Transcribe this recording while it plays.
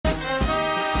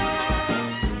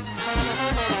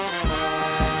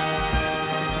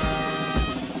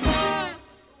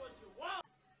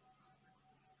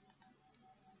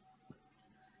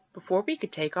Before we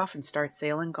could take off and start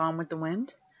sailing Gone with the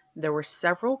Wind, there were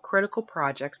several critical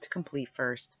projects to complete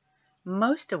first,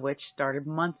 most of which started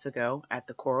months ago at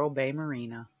the Coral Bay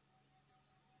Marina.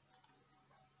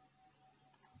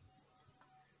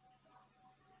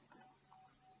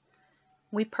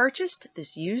 We purchased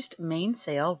this used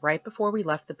mainsail right before we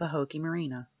left the Pahokee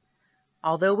Marina.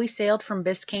 Although we sailed from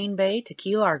Biscayne Bay to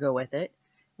Key Largo with it,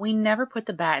 we never put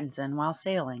the battens in while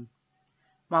sailing.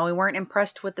 While we weren't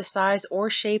impressed with the size or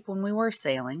shape when we were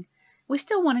sailing, we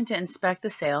still wanted to inspect the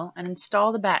sail and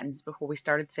install the battens before we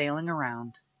started sailing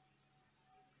around.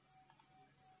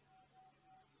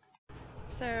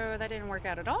 So that didn't work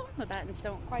out at all. The battens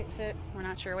don't quite fit. We're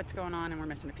not sure what's going on and we're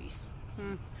missing a piece.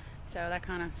 So that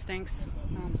kind of stinks.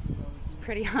 It's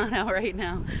pretty hot out right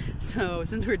now. So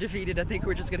since we're defeated, I think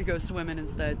we're just going to go swimming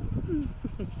instead.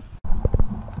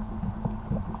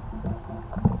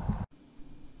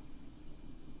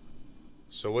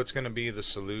 So what's going to be the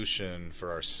solution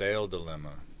for our sail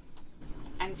dilemma?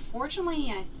 Unfortunately,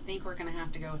 I think we're going to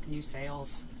have to go with new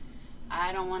sails.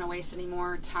 I don't want to waste any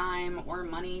more time or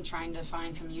money trying to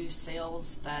find some used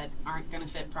sails that aren't going to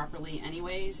fit properly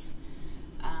anyways.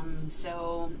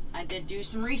 So I did do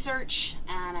some research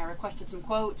and I requested some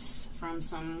quotes from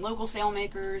some local sail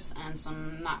makers and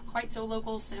some not quite so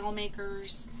local sail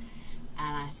makers,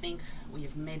 and I think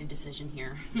we've made a decision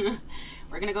here.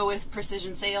 We're gonna go with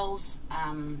Precision Sails.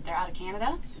 They're out of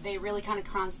Canada. They really kind of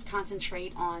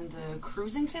concentrate on the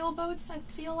cruising sailboats, I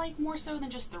feel like, more so than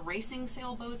just the racing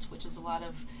sailboats, which is a lot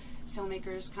of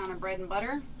sailmakers' kind of bread and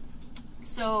butter.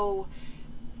 So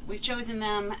we've chosen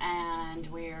them and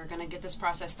we're gonna get this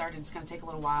process started. It's gonna take a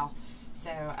little while. So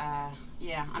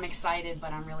yeah, I'm excited,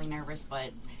 but I'm really nervous,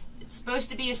 but it's supposed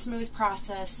to be a smooth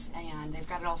process and they've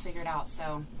got it all figured out.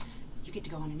 So you get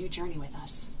to go on a new journey with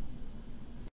us.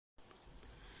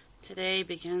 Today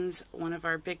begins one of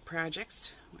our big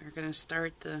projects. We're going to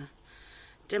start the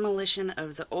demolition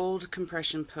of the old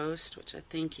compression post, which I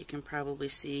think you can probably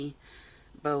see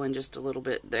bowing just a little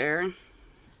bit there.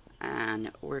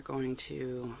 And we're going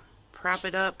to prop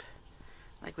it up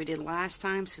like we did last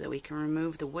time so that we can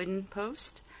remove the wooden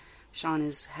post. Shawn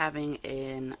is having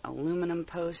an aluminum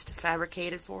post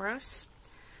fabricated for us,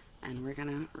 and we're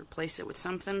gonna replace it with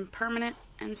something permanent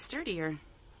and sturdier.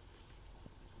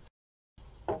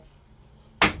 Let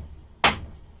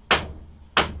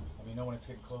me know when it's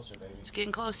getting closer, baby. It's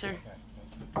getting closer.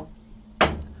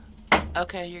 Okay.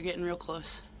 Okay, you're getting real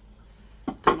close.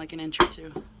 Done like an inch or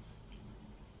two.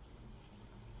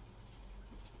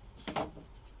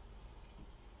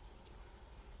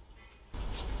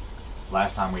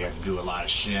 Last time we had to do a lot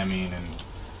of shimming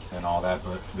and all that,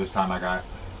 but this time I got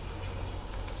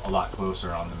a lot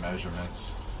closer on the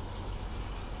measurements.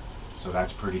 So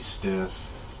that's pretty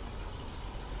stiff.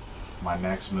 My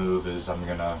next move is I'm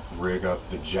gonna rig up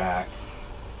the jack.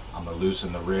 I'm gonna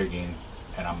loosen the rigging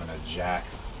and I'm gonna jack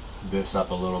this up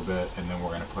a little bit, and then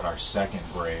we're gonna put our second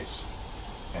brace,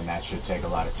 and that should take a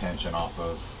lot of tension off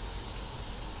of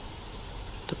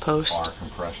the post. Our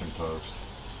compression post.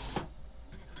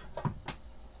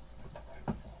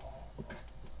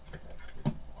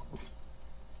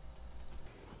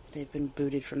 They've been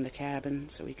booted from the cabin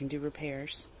so we can do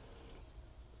repairs.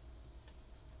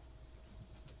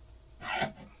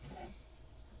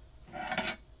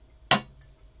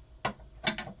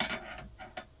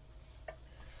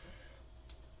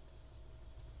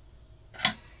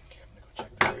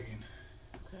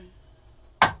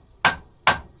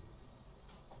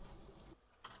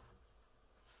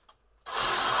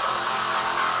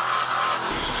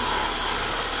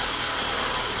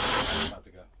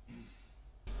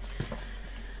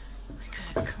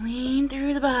 Clean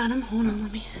through the bottom. Hold on,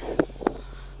 let me.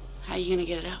 How are you gonna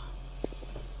get it out?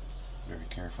 Very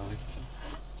carefully.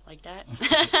 Like that?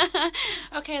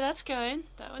 Okay, that's good.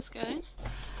 That was good.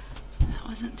 That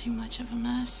wasn't too much of a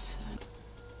mess.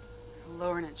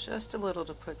 Lowering it just a little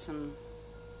to put some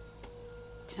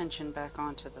tension back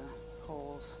onto the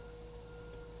holes.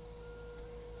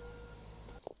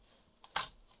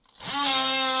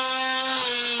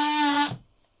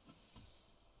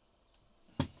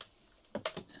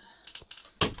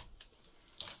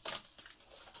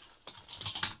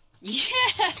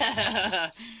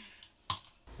 Yeah!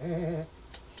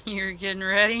 You're getting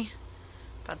ready?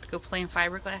 About to go play in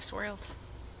Fiberglass World?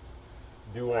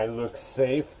 Do I look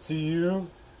safe to you?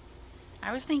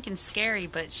 I was thinking scary,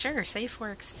 but sure, safe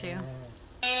works too.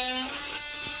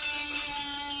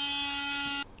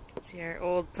 See our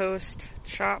old post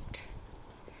chopped.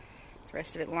 The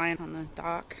rest of it lying on the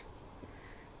dock.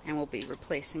 And we'll be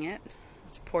replacing it.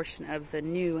 It's a portion of the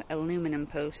new aluminum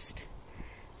post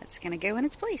that's going to go in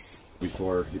its place.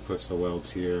 Before he puts the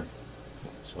welds here,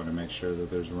 Just want to make sure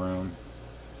that there's room.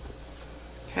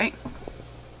 Okay.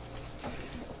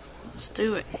 Let's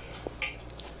do it.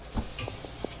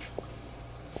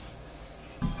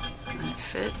 And it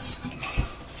fits.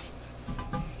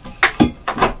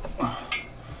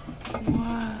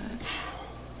 What?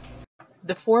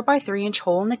 The 4x3-inch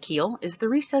hole in the keel is the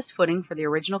recessed footing for the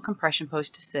original compression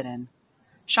post to sit in.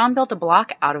 Shawn built a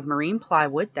block out of marine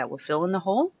plywood that will fill in the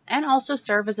hole and also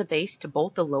serve as a base to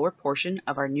bolt the lower portion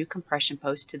of our new compression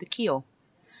post to the keel.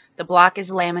 The block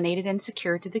is laminated and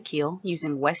secured to the keel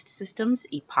using West Systems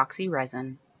epoxy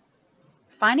resin.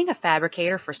 Finding a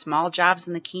fabricator for small jobs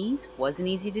in the Keys wasn't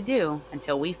easy to do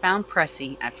until we found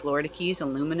Pressy at Florida Keys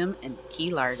Aluminum in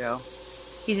Key Largo.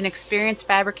 He's an experienced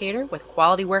fabricator with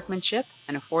quality workmanship,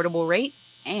 an affordable rate,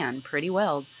 and pretty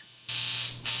welds.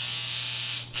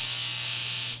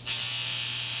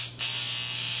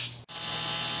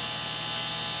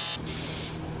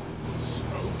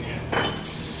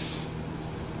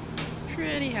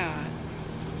 Pretty hot.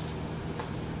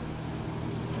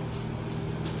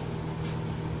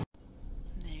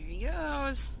 There he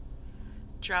goes.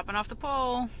 Dropping off the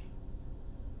pole.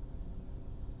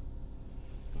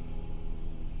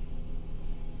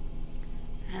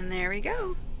 And there we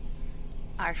go.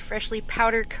 Our freshly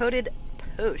powder coated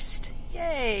post.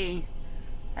 Yay!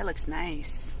 That looks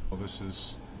nice. Well, this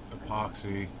is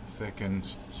epoxy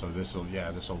thickened, so this will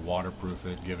waterproof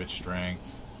it, give it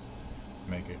strength,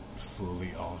 make it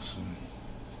fully awesome.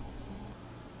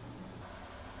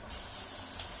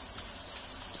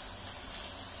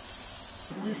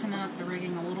 Loosen up the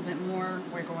rigging a little bit more.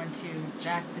 We're going to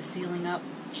jack the ceiling up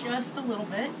just a little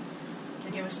bit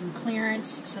to give us some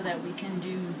clearance so that we can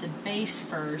do the base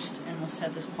first, and we'll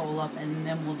set this pole up and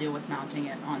then we'll deal with mounting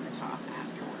it on the top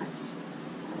afterwards.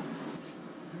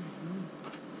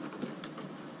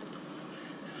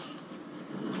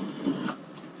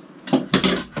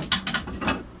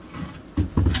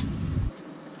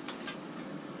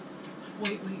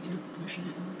 Wait, you're pushing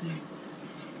it in there.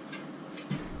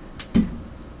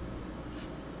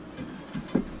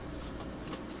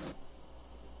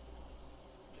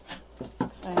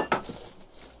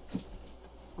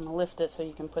 I'm going to lift it so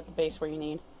you can put the base where you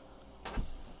need.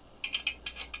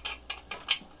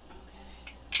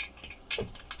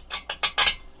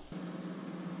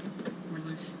 We're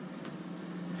loose.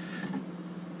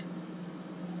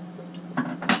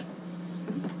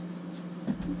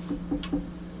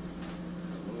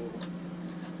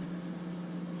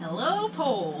 Hello,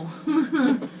 pole.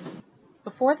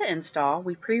 Before the install,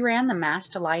 we pre-ran the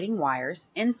mast to lighting wires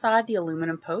inside the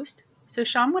aluminum post, so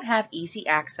Shawn would have easy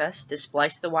access to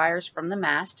splice the wires from the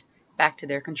mast back to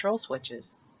their control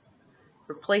switches.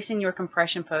 Replacing your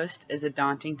compression post is a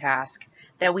daunting task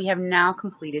that we have now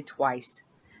completed twice,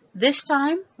 this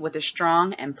time with a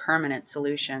strong and permanent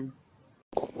solution.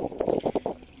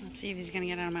 Let's see if he's going to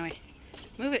get out of my way.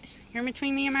 Move it. You're in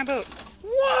between me and my boat.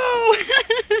 Whoa!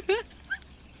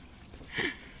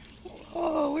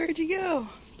 Whoa, where'd you go?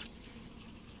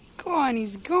 Go on,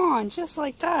 he's gone, just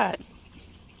like that.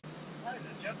 Hi, is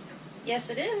it Jessie? Yes,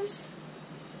 it is.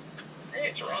 Hey,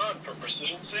 it's Ron from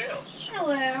Precision Sales.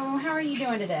 Hello, how are you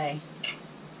doing today?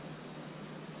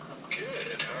 I'm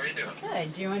good. How are you doing?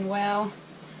 Good, doing well.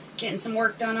 Getting some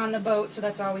work done on the boat, so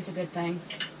that's always a good thing.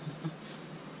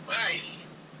 Nice.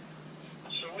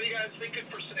 So what are you guys thinking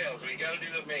for sales? We got to do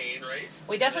the main, right?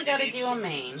 We definitely got to do a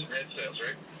main. Red sails,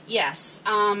 right? Yes.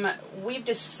 We've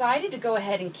decided to go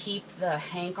ahead and keep the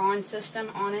hank-on system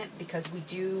on it because we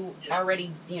do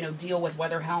already, deal with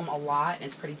weather helm a lot, and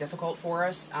it's pretty difficult for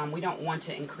us. We don't want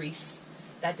to increase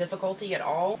that difficulty at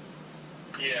all.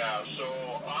 Yeah, so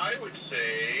I would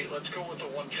say let's go with the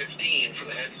 115 for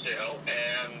the head sail,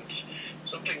 and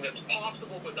something that's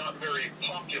possible but not very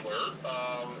popular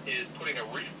is putting a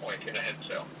reef point in a head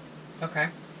sail. Okay.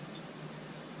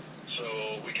 So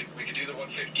we could do the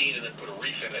 115 and then put a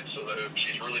reef in it so that if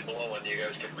she's really blowing, you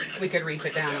guys could reef it. We could reef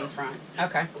it down in the front.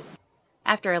 Okay.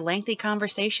 After a lengthy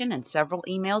conversation and several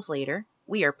emails later,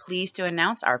 we are pleased to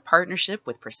announce our partnership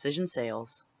with Precision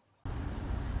Sales.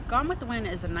 Gone with the Wind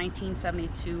is a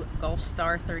 1972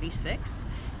 Gulfstar 36,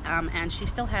 and she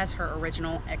still has her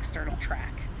original external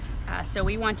track. So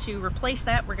we want to replace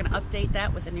that. We're going to update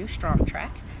that with a new strong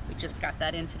track. We just got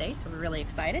that in today, so we're really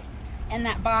excited. In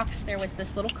that box, there was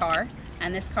this little car,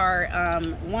 and this car,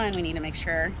 one, we need to make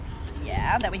sure,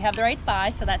 that we have the right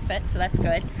size, so that fits, so that's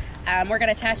good. We're going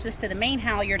to attach this to the main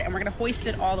halyard, and we're going to hoist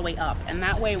it all the way up, and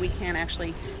that way we can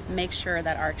actually make sure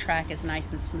that our track is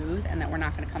nice and smooth and that we're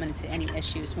not going to come into any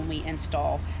issues when we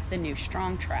install the new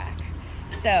strong track.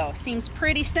 So, seems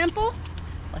pretty simple.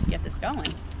 Let's get this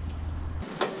going.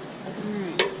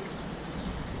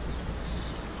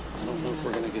 don't know if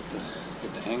we're gonna get the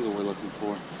angle we're looking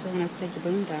for. So we're gonna have to take the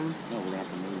boom down. No, we're gonna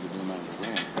have to move the boom out of the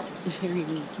way. You're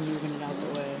even moving it out the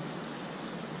way.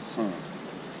 Huh.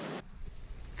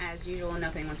 As usual,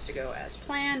 nothing wants to go as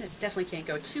planned. It definitely can't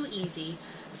go too easy,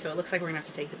 so it looks like we're gonna have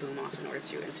to take the boom off in order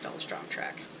to install a strong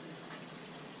track.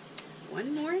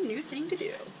 One more new thing to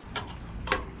do.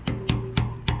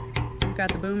 You got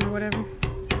the boom or whatever?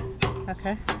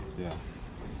 Okay. Yeah.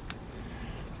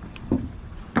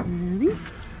 Ready?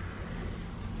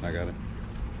 I got it.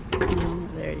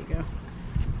 There you go.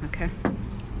 Okay.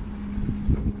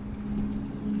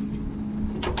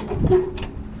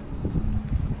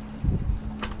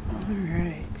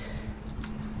 Alright.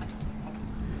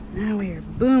 Now we are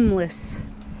boomless.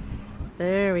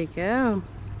 There we go.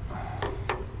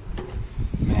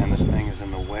 Man, this thing is in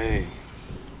the way.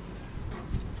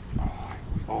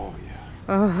 Oh yeah.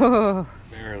 Oh,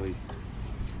 Barely.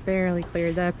 it's barely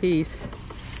cleared that piece.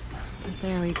 But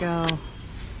there we go.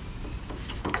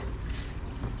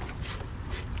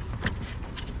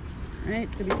 Alright,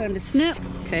 it's gonna be time to snip.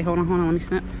 Okay, hold on, let me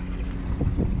snip.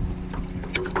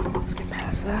 Let's get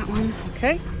past that one.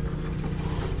 Okay.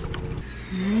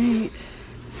 Alright.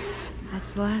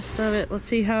 That's the last of it. Let's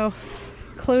see how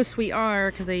close we are,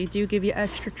 because they do give you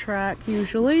extra track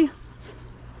usually.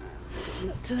 Getting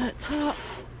up to that top.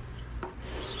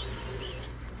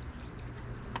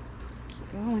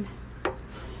 Keep going.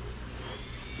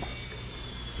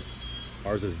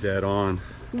 Ours is dead on.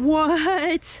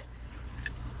 What?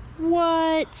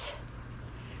 What?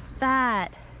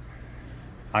 That.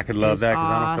 I could love that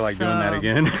because I don't feel like doing that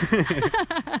again.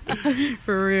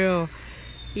 For real.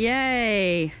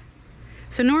 Yay.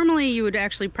 So normally you would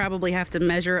actually probably have to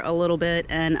measure a little bit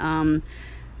and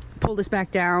pull this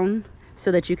back down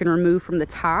so that you can remove from the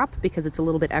top, because it's a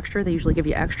little bit extra. They usually give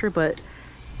you extra, but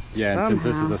Yeah, and since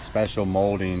this is somehow- a special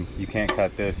molding, you can't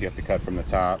cut this, you have to cut from the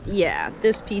top. Yeah,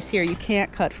 this piece here you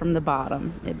can't cut from the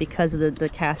bottom because of the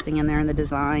casting in there and the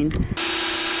design.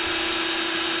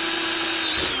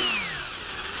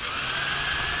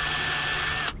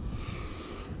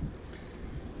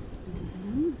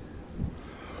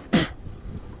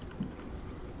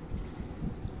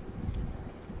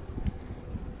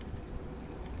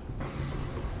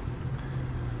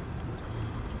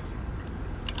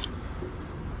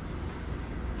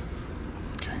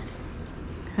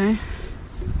 Okay.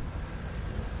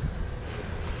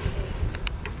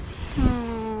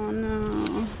 Oh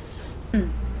no.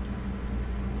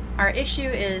 Our issue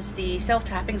is the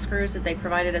self-tapping screws that they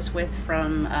provided us with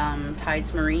from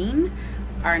Tides Marine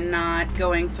are not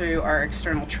going through our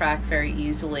external track very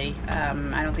easily. I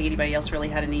don't think anybody else really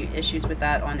had any issues with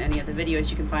that on any of the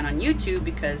videos you can find on YouTube,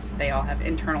 because they all have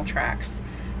internal tracks.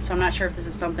 So I'm not sure if this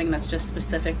is something that's just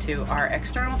specific to our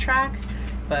external track,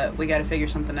 but we got to figure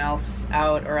something else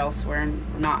out, or else we're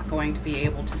not going to be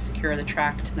able to secure the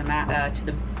track to the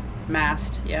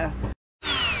mast. Yeah.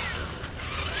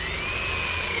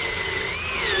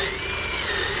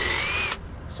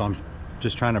 So I'm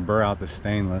just trying to burr out the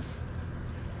stainless.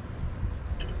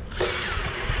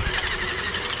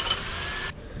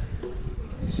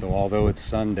 So although it's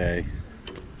Sunday,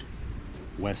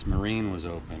 West Marine was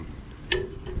open.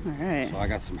 All right. So I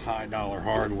got some high dollar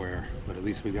hardware, but at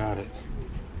least we got it.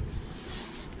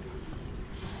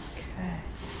 Okay.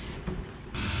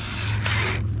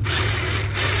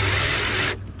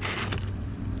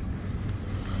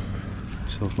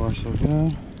 So far so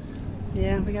good.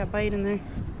 Yeah, we got bite in there.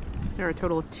 There are a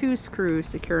total of 2 screws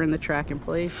securing the track in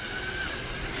place.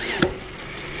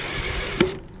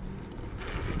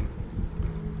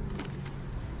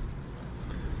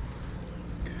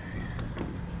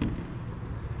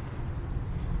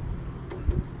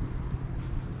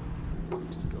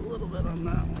 Just a little bit on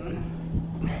that one.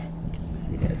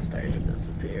 See, it's starting to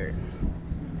disappear.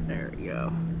 There we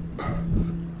go.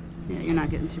 Yeah, you're not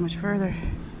getting too much further.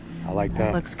 I like That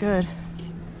that. looks good.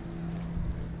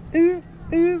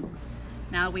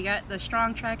 Now we got the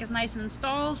strong track is nice and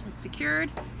installed, it's secured.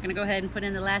 I'm gonna go ahead and put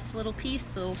in the last little piece,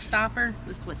 the little stopper.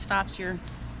 This is what stops your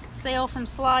sail from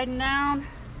sliding down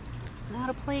and out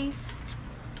of place.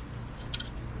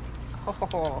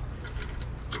 Oh.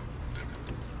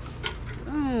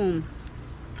 Boom.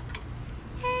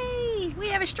 Hey, we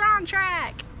have a strong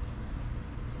track.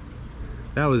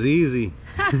 That was easy.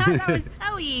 That was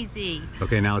so easy.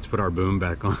 Okay, now let's put our boom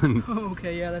back on.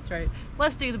 Okay, yeah, that's right.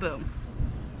 Let's do the boom.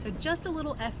 So just a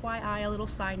little FYI, a little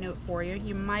side note for you.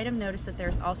 You might have noticed that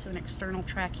there's also an external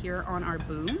track here on our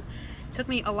boom. Took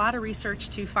me a lot of research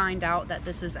to find out that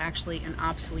this is actually an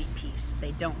obsolete piece.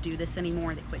 They don't do this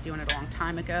anymore. They quit doing it a long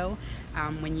time ago.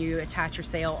 When you attach your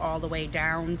sail all the way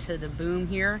down to the boom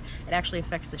here, it actually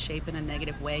affects the shape in a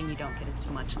negative way and you don't get as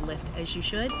much lift as you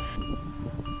should.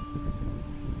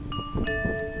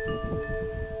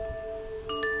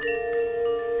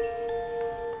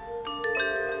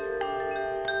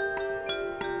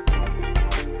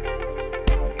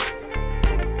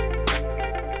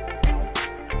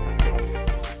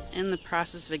 In the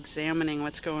process of examining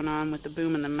what's going on with the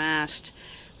boom and the mast,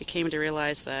 we came to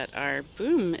realize that our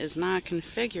boom is not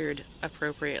configured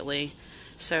appropriately.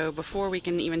 So before we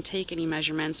can even take any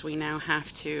measurements, we now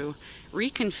have to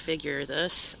reconfigure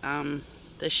this.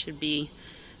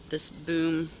 This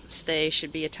boom stay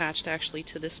should be attached actually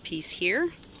to this piece here.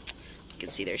 You can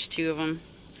see there's two of them.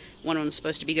 One of them is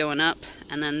supposed to be going up,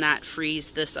 and then that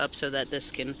frees this up so that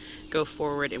this can go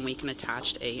forward and we can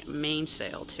attach a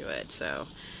mainsail to it. So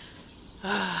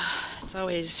it's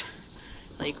always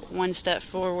like one step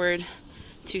forward,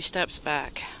 2 steps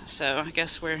back. So I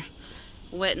guess we're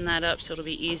wetting that up so it'll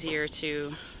be easier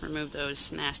to remove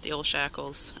those nasty old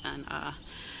shackles and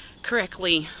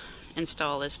correctly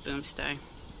install this boom stay.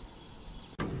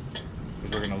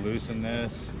 Because we're going to loosen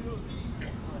this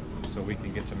so we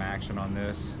can get some action on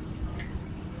this,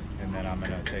 and then I'm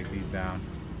going to take these down.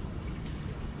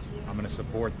 I'm going to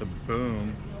support the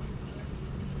boom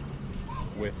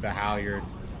with the halyard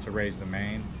to raise the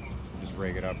main. Just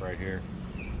rig it up right here.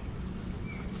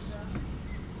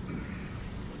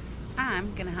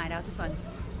 I'm gonna hide out the sun.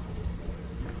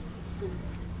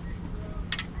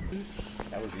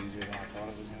 That was easier than I thought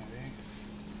it was going to be.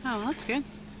 Oh, well, that's good.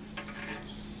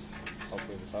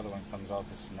 Hopefully this other one comes off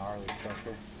as gnarly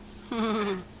sucker.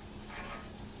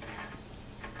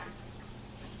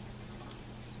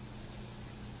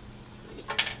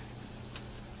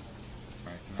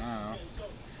 Right now,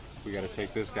 we got to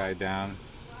take this guy down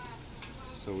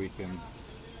so we can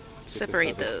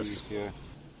separate those. Piece, yeah.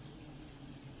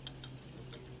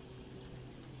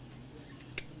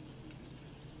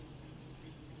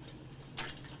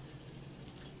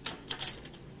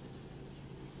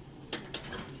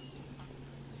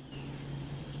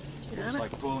 It's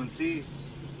like pulling teeth.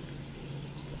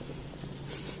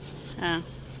 Oh.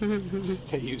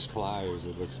 They use pliers,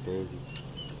 it looks crazy.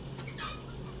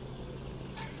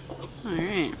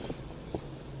 Alright.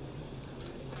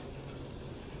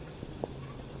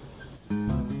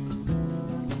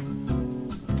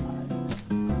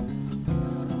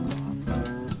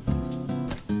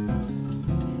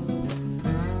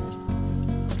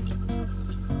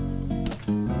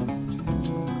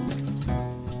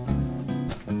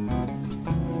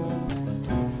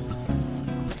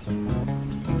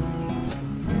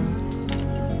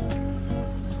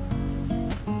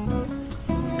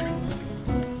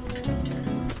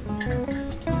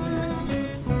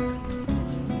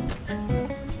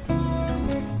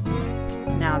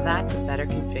 Now that's a better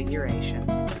configuration.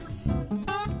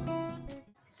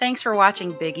 Thanks for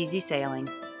watching Big Easy Sailing.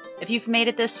 If you've made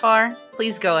it this far,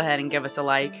 please go ahead and give us a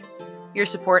like. Your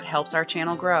support helps our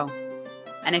channel grow.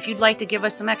 And if you'd like to give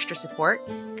us some extra support,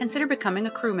 consider becoming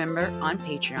a crew member on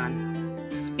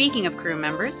Patreon. Speaking of crew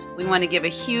members, we want to give a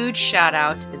huge shout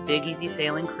out to the Big Easy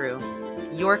Sailing crew.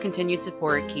 Your continued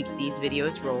support keeps these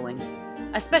videos rolling.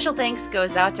 A special thanks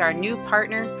goes out to our new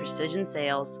partner, Precision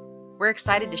Sails. We're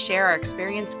excited to share our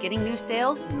experience getting new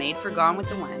sails made for Gone with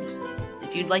the Wind.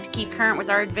 If you'd like to keep current with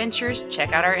our adventures,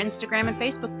 check out our Instagram and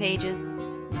Facebook pages.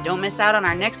 Don't miss out on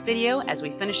our next video as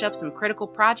we finish up some critical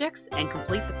projects and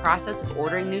complete the process of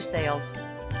ordering new sails.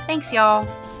 Thanks, y'all!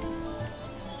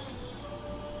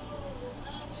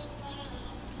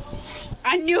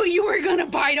 I knew you were gonna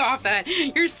bite off that.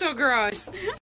 You're so gross.